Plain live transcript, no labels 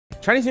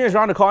Chinese New Year is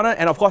around the corner,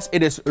 and of course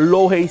it is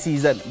Lo Hei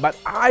season. But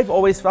I've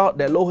always felt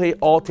that Lo Hei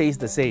all taste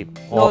the same,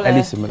 or at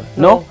least similar.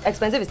 No?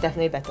 Expensive is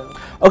definitely better.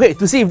 Okay,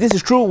 to see if this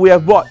is true, we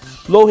have bought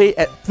Lo Hei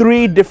at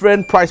 3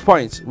 different price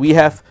points. We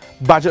have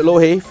budget Lo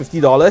Hei,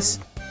 $50,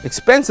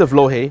 expensive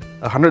Lo Hei,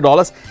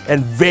 $100,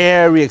 and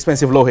very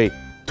expensive Lo Hei,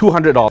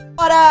 $200.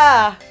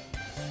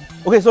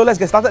 Okay, so let's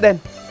get started then.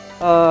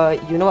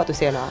 You know what to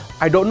say or not?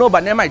 I don't know,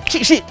 but never mind.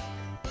 Cheat sheet.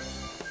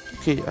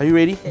 Okay, are you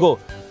ready? Go.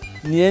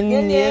 年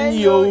年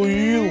有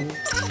余.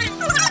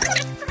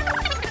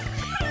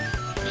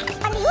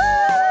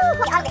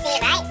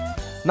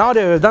 Now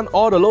that we've done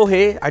all the Lo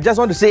Hei, I just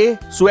want to say,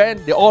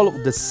 Suen, they all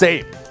look the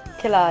same.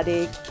 Okay lah,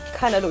 they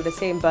kind of look the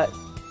same, but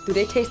do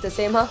they taste the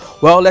same, huh?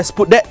 Well, let's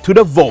put that to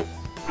the vote.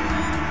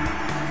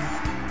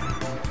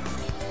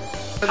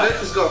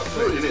 It's got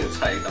fruit in it.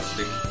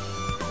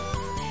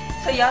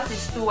 So yours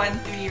is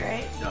 213,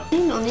 right? I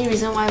think the only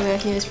reason why we're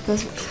here is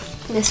because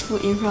there's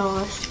food in front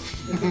of us.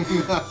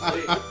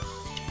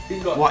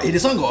 Wow,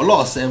 this one got a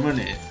lot of salmon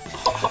in it.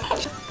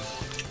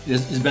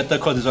 It's better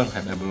because this one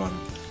have abalone.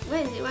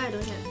 Where is it? Why I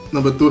don't have?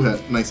 Number 2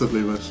 had nicer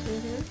flavors.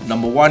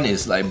 Number 1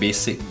 is like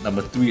basic.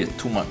 Number 3 is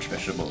too much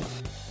vegetable.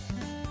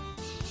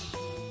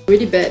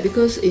 Really bad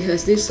because it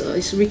has this,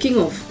 it's reeking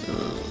of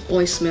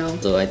oil smell.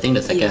 So I think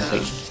the second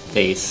stage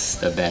tastes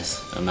the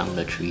best among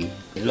the 3.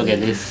 Look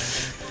at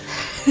this.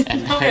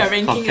 And Now we are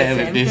ranking compare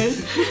the with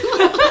this.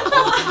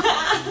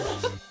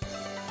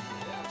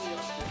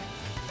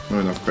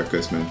 Not enough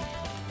crackers, man.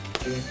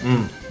 I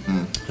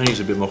think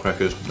it's a bit more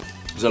crackers.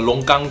 It's a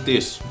longkang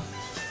taste.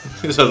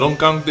 It's a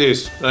longkang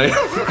taste. Right?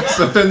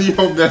 Certainly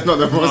hope that's not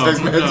the most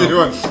expensive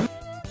one.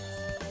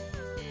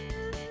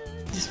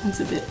 This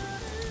one's a bit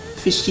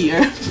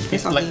fishier.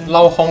 It's like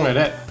Lo Hei like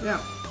that. Yeah.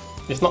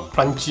 It's not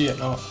crunchy at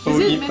all. So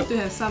Is it meant to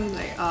have some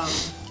like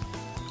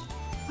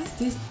what's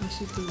this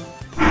mushy thing?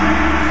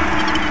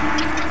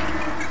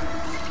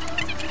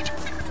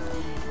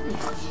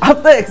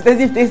 After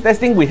extensive taste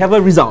testing, we have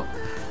a result.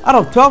 Out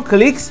of 12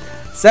 colleagues,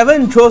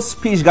 7 chose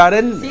Peach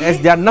Garden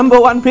as their number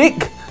 1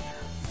 pick,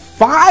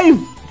 5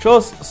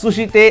 chose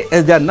Sushi Tei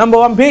as their number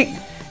 1 pick,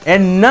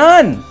 and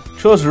none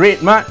chose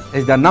Redmart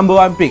as their number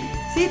 1 pick.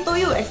 See, told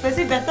you,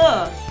 expensive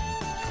better.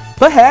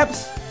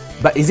 Perhaps,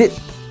 but is it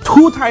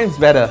 2 times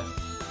better?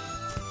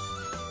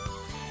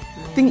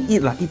 I think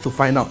eat lah, eat to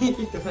find out. Eat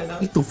to find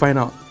out. Eat to find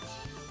out.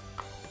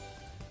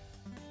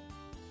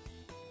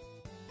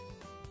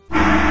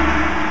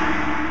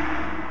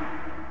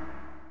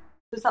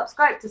 To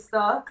subscribe to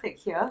Stirr, click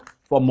here.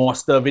 For more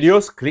Stirr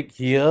videos, click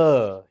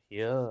here.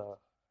 Here.